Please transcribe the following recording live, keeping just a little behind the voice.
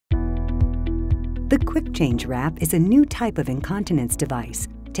The QuickChange Wrap is a new type of incontinence device,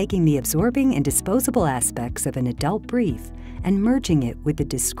 taking the absorbing and disposable aspects of an adult brief and merging it with the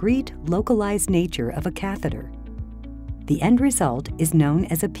discrete, localized nature of a catheter. The end result is known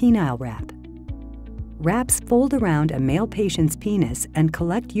as a penile wrap. Wraps fold around a male patient's penis and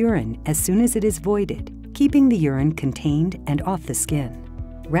collect urine as soon as it is voided, keeping the urine contained and off the skin.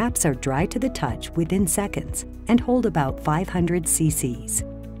 Wraps are dry to the touch within seconds and hold about 500 cc's.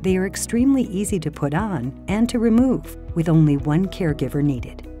 They are extremely easy to put on and to remove, with only one caregiver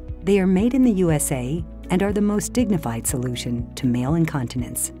needed. They are made in the USA and are the most dignified solution to male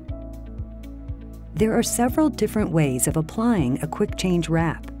incontinence. There are several different ways of applying a QuickChange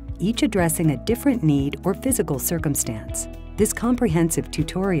Wrap, each addressing a different need or physical circumstance. This comprehensive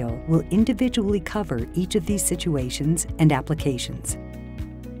tutorial will individually cover each of these situations and applications.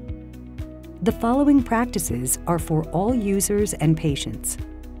 The following practices are for all users and patients.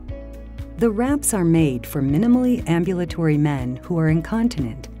 The wraps are made for minimally ambulatory men who are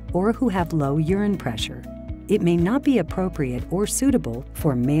incontinent or who have low urine pressure. It may not be appropriate or suitable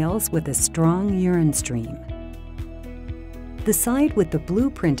for males with a strong urine stream. The side with the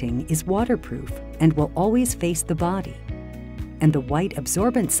blue printing is waterproof and will always face the body, and the white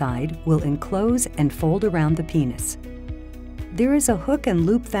absorbent side will enclose and fold around the penis. There is a hook and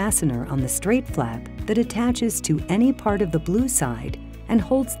loop fastener on the straight flap that attaches to any part of the blue side and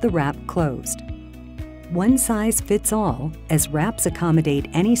holds the wrap closed. One size fits all, as wraps accommodate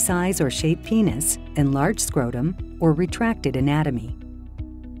any size or shape penis, enlarged scrotum, or retracted anatomy.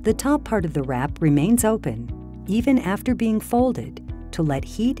 The top part of the wrap remains open, even after being folded, to let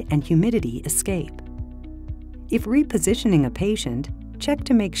heat and humidity escape. If repositioning a patient, check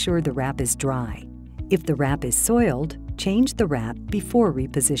to make sure the wrap is dry. If the wrap is soiled, change the wrap before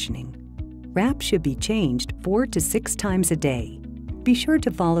repositioning. Wraps should be changed 4 to 6 times a day. Be sure to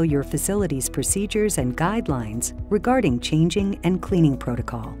follow your facility's procedures and guidelines regarding changing and cleaning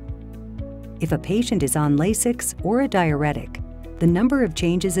protocol. If a patient is on Lasix or a diuretic, the number of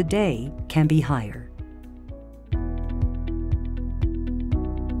changes a day can be higher.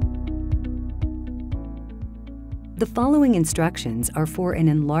 The following instructions are for an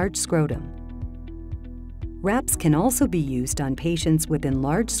enlarged scrotum. Wraps can also be used on patients with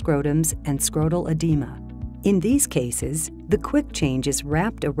enlarged scrotums and scrotal edema. In these cases, the QuickChange is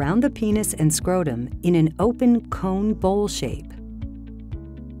wrapped around the penis and scrotum in an open cone bowl shape.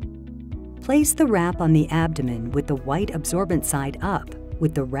 Place the wrap on the abdomen with the white absorbent side up,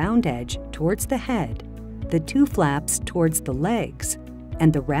 with the round edge towards the head, the 2 flaps towards the legs,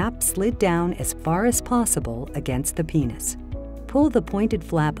 and the wrap slid down as far as possible against the penis. Pull the pointed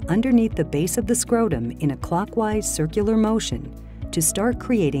flap underneath the base of the scrotum in a clockwise circular motion to start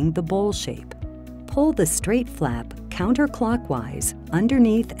creating the bowl shape. Pull the straight flap counterclockwise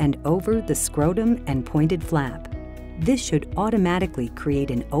underneath and over the scrotum and pointed flap. This should automatically create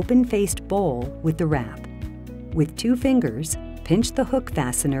an open-faced bowl with the wrap. With 2 fingers, pinch the hook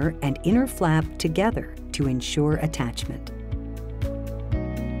fastener and inner flap together to ensure attachment.